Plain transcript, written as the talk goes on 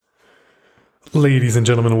Ladies and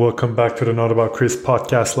gentlemen, welcome back to the Not About Chris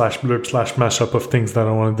podcast slash blurb slash mashup of things that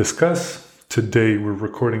I want to discuss. Today we're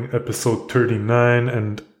recording episode 39,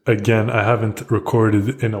 and again, I haven't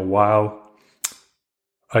recorded in a while.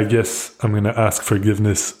 I guess I'm going to ask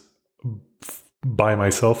forgiveness by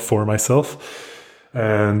myself, for myself.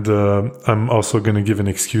 And I'm also going to give an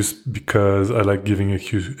excuse because I like giving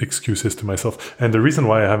excuses to myself. And the reason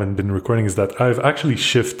why I haven't been recording is that I've actually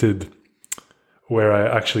shifted where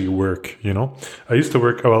I actually work, you know? I used to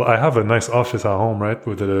work, well, I have a nice office at home, right?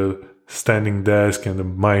 With a standing desk and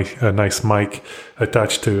a nice mic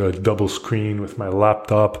attached to a double screen with my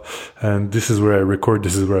laptop. And this is where I record.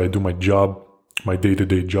 This is where I do my job, my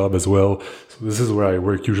day-to-day job as well. So this is where I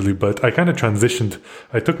work usually, but I kind of transitioned.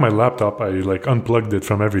 I took my laptop, I like unplugged it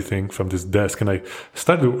from everything from this desk, and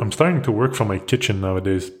I'm starting to work from my kitchen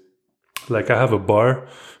nowadays. Like I have a bar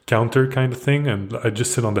counter kind of thing, and I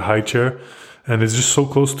just sit on the high chair. And it's just so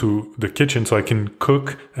close to the kitchen, so I can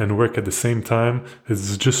cook and work at the same time.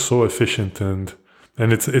 It's just so efficient, and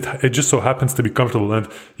it just so happens to be comfortable. And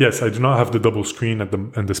yes, I do not have the double screen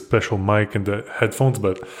and the special mic and the headphones,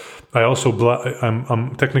 but I also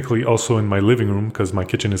I'm technically also in my living room because my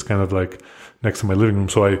kitchen is kind of like next to my living room.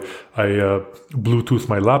 So I Bluetooth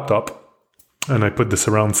my laptop and I put the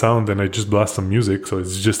surround sound and I just blast some music. So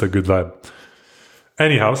it's just a good vibe.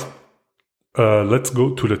 Anyhow. Let's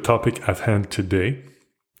go to the topic at hand today.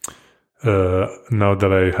 Now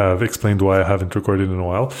that I have explained why I haven't recorded in a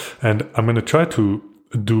while, and I'm going to try to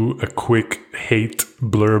do a quick hate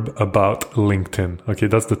blurb about LinkedIn. Okay,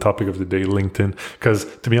 that's the topic of the day, LinkedIn. Because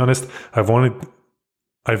to be honest, I've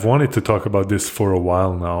wanted to talk about this for a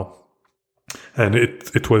while now. And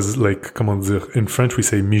it was like, comment dire, in French we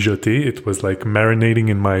say mijoter. It was like marinating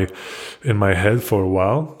in my head for a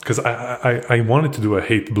while because I wanted to do a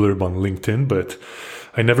hate blurb on LinkedIn, but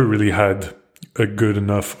I never really had a good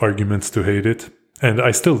enough arguments to hate it, and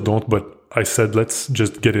I still don't. But I said let's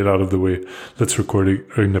just get it out of the way. Let's record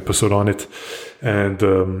an episode on it, and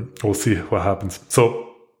we'll see what happens.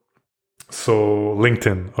 So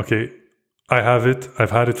LinkedIn, okay. I have it.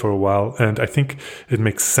 I've had it for a while, and I think it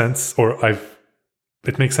makes sense.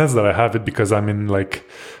 It makes sense that I have it because I'm in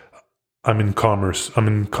commerce. I'm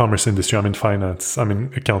in commerce industry. I'm in finance. I'm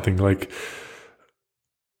in accounting. Like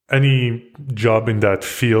any job in that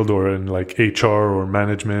field, or in like HR or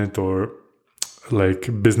management or like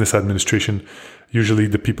business administration, usually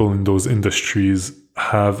the people in those industries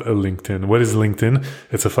have a LinkedIn. What is LinkedIn?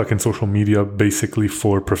 It's a fucking social media basically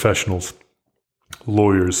for professionals,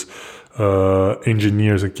 lawyers,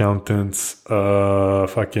 engineers, accountants,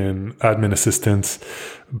 fucking admin assistants,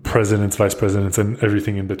 presidents, vice presidents, and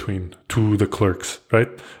everything in between, to the clerks, right?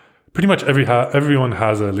 Pretty much everyone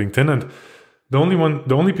has a LinkedIn, and the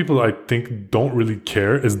only people I think don't really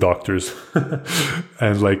care is doctors.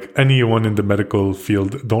 And like anyone in the medical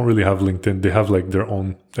field don't really have LinkedIn. They have like their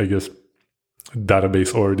own, I guess,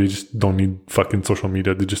 database, or they just don't need fucking social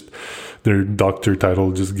media. Their doctor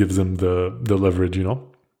title just gives them the leverage, you know?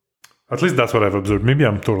 At least that's what I've observed. Maybe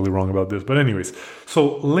I'm totally wrong about this. But anyways,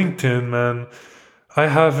 so LinkedIn, man, I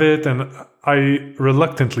have it and I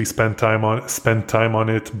reluctantly spend time on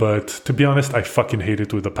it. But to be honest, I fucking hate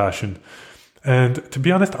it with a passion. And to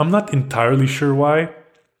be honest, I'm not entirely sure why.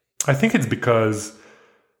 I think it's because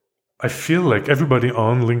I feel like everybody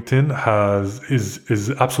on LinkedIn is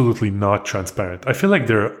absolutely not transparent. I feel like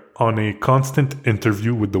they're on a constant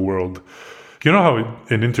interview with the world. You know how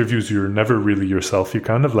in interviews you're never really yourself. You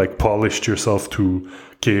kind of like polished yourself to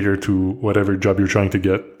cater to whatever job you're trying to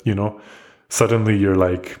get, you know? Suddenly you're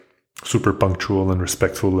like super punctual and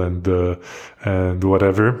respectful and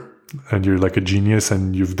whatever. And you're like a genius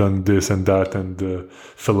and you've done this and that and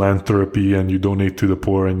philanthropy, and you donate to the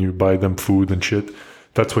poor and you buy them food and shit.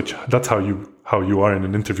 That's how you are in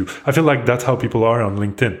an interview. I feel like that's how people are on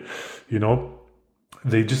LinkedIn, you know?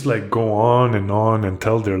 They just like go on and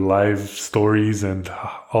tell their life stories and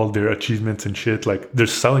all their achievements and shit. Like they're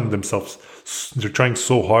selling themselves. They're trying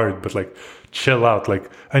so hard, but like chill out. Like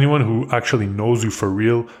anyone who actually knows you for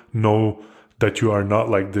real know that you are not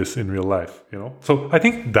like this in real life, you know? So I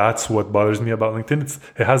think that's what bothers me about LinkedIn.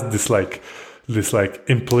 It has this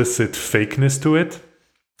implicit fakeness to it.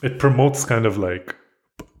 It promotes kind of like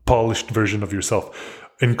polished version of yourself.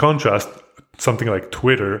 In contrast, something like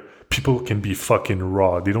Twitter, people can be fucking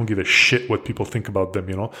raw. They don't give a shit what people think about them,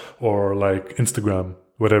 you know? Or like Instagram,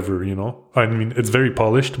 whatever, you know? I mean, it's very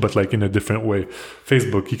polished, but like in a different way.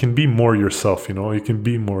 Facebook, you can be more yourself, you know? You can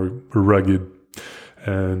be more rugged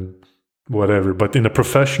and whatever. But in a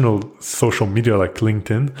professional social media like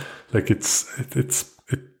LinkedIn, like it's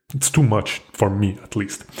too much for me, at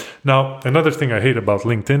least. Now, another thing I hate about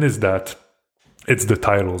LinkedIn is that It's the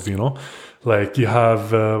titles, like you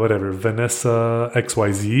have whatever, Vanessa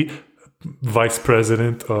XYZ, vice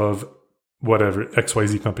president of whatever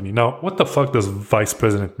XYZ company. Now, what the fuck does vice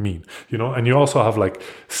president mean? And you also have like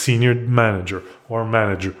senior manager or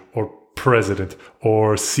president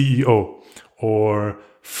or CEO or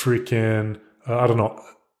freaking, I don't know,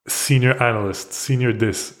 senior analyst, senior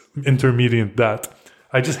this, intermediate that.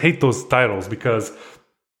 I just hate those titles because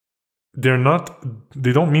they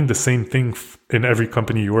don't mean the same thing in every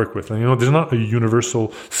company you work with. And, there's not a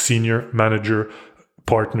universal senior manager,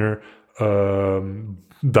 partner,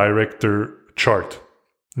 director chart.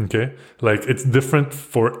 Okay. Like it's different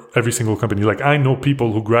for every single company. Like I know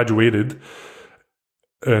people who graduated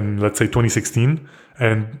in, let's say 2016,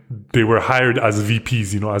 and they were hired as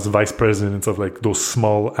VPs, as vice presidents of like those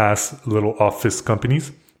small ass little office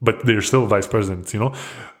companies, but they're still vice presidents,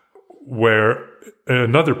 where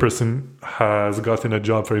another person has gotten a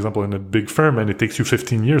job, for example, in a big firm, and it takes you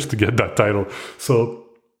 15 years to get that title. So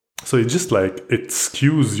it just like, it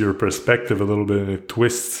skews your perspective a little bit and it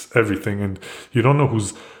twists everything, and you don't know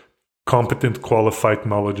who's competent, qualified,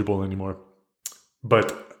 knowledgeable anymore.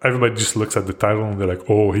 But everybody just looks at the title and they're like,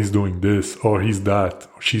 oh, he's doing this, or he's that,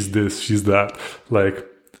 or she's this, she's that. Like,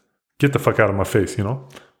 get the fuck out of my face,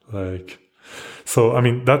 Like, so, I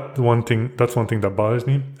mean, that's one thing that bothers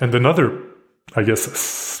me. And another, I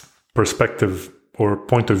guess, perspective or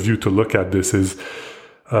point of view to look at this is,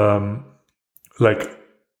 like,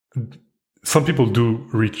 some people do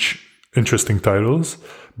reach interesting titles,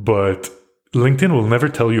 but LinkedIn will never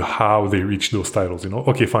tell you how they reach those titles.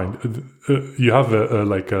 Okay, fine. You have a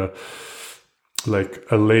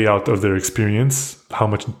layout of their experience, how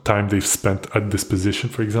much time they've spent at this position,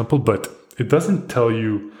 for example, but it doesn't tell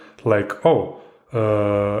you like,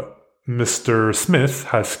 Mr. Smith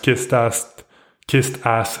has kissed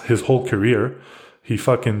ass his whole career. He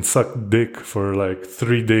fucking sucked dick for like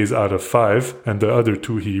 3 days out of 5, and the other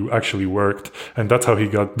 2 he actually worked, and that's how he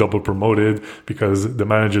got double promoted, because the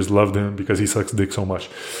managers loved him because he sucks dick so much,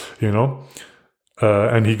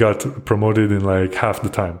 and he got promoted in like half the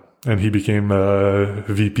time, and he became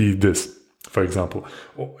VP this, for example.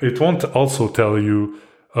 It won't also tell you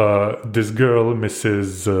this girl,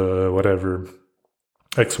 Mrs. Whatever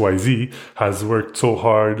XYZ, has worked so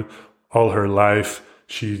hard all her life.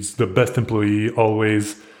 She's the best employee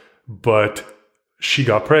always, but she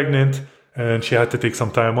got pregnant and she had to take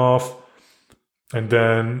some time off. And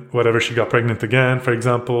then whatever, she got pregnant again, for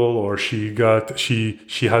example, or she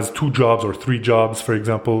has 2 jobs or 3 jobs, for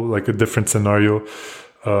example, like a different scenario,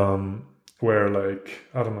 where like,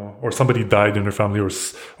 I don't know, or somebody died in her family,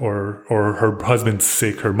 or her husband's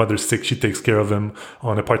sick, her mother's sick. She takes care of him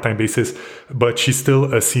on a part-time basis, but she's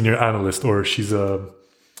still a senior analyst, or she's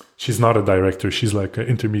not a director. She's like an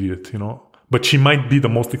intermediate, but she might be the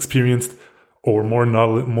most experienced or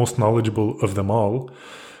most knowledgeable of them all,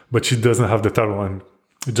 but she doesn't have the title. And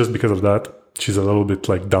just because of that, she's a little bit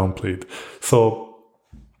like downplayed. So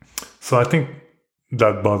I think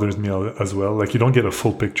that bothers me as well. Like you don't get a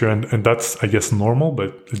full picture, and that's, I guess, normal,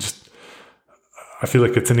 but I feel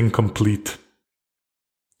like it's an incomplete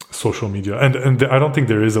social media. And I don't think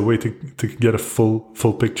there is a way to get a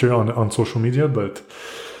full picture on social media, but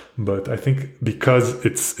I think because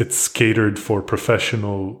it's catered for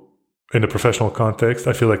in a professional context,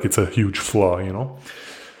 I feel like it's a huge flaw,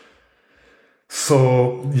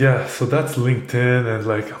 So that's LinkedIn. And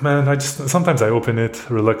like, man, sometimes I open it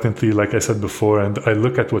reluctantly, like I said before, and I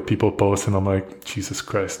look at what people post and I'm like, Jesus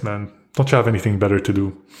Christ, man, don't you have anything better to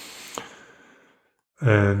do?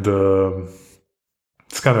 And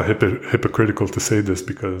it's kind of hypocritical to say this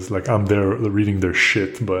because like I'm there reading their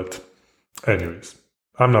shit, but anyways,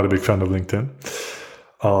 I'm not a big fan of LinkedIn.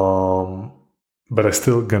 But I'm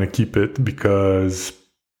still gonna keep it because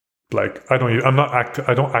like I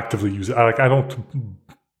don't actively use it. I don't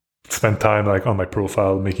spend time like on my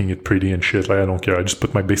profile making it pretty and shit. Like I don't care. I just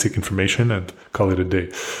put my basic information and call it a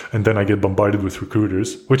day. And then I get bombarded with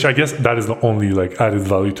recruiters, which I guess that is the only like added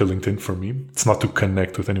value to LinkedIn for me. It's not to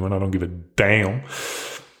connect with anyone. I don't give a damn.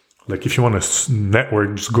 Like if you want to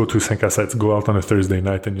network, just go to 5 à 7, go out on a Thursday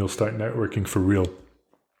night and you'll start networking for real.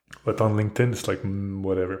 But on LinkedIn, it's like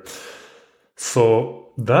whatever.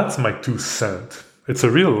 So that's my 2 cents. It's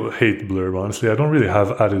a real hate blurb, honestly. I don't really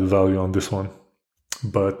have added value on this one.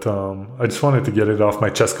 But I just wanted to get it off my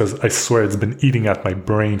chest because I swear it's been eating at my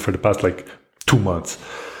brain for the past like 2 months.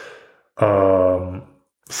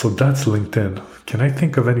 So that's LinkedIn. Can I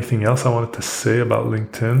think of anything else I wanted to say about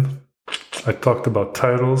LinkedIn? I talked about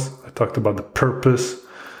titles. I talked about the purpose.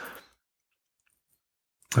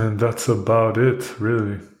 And that's about it,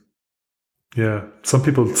 really. Yeah, some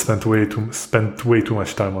people spent way too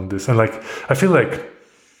much time on this, and like I feel like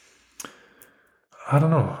I don't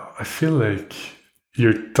know. I feel like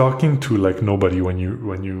you're talking to like nobody when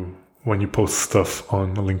you post stuff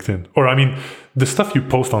on LinkedIn. Or I mean, the stuff you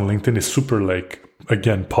post on LinkedIn is super like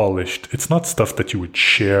again polished. It's not stuff that you would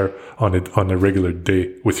share on a regular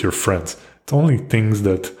day with your friends. It's only things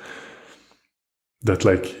that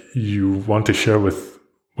like you want to share with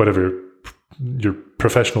whatever your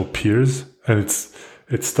professional peers, and it's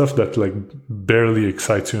stuff that like barely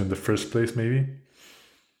excites you in the first place maybe.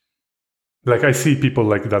 Like I see people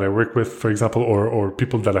like that I work with, for example, or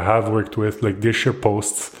people that I have worked with, like they share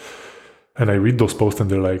posts, and I read those posts, and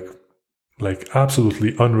they're like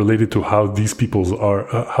absolutely unrelated to how these people are.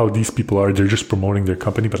 They're just promoting their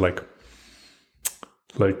company, but like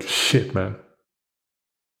shit, man.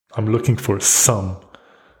 I'm looking for some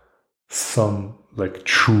like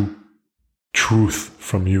truth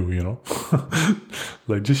from you, you know.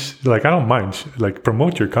 Like just like I don't mind like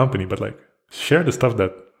promote your company, but like share the stuff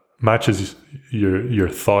that matches your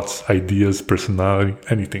thoughts, ideas, personality,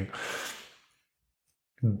 anything.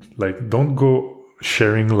 Like don't go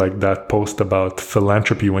sharing like that post about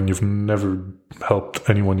philanthropy when you've never helped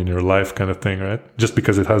anyone in your life kind of thing, right? Just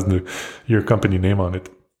because it has your company name on it.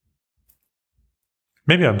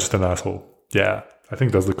 Maybe I'm just an asshole. Yeah, I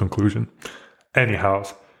think that's the conclusion. Anyhow,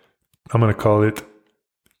 I'm gonna call it.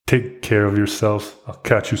 Take care of yourself. I'll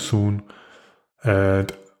catch you soon.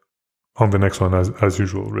 And on the next one, as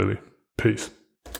usual, really. Peace.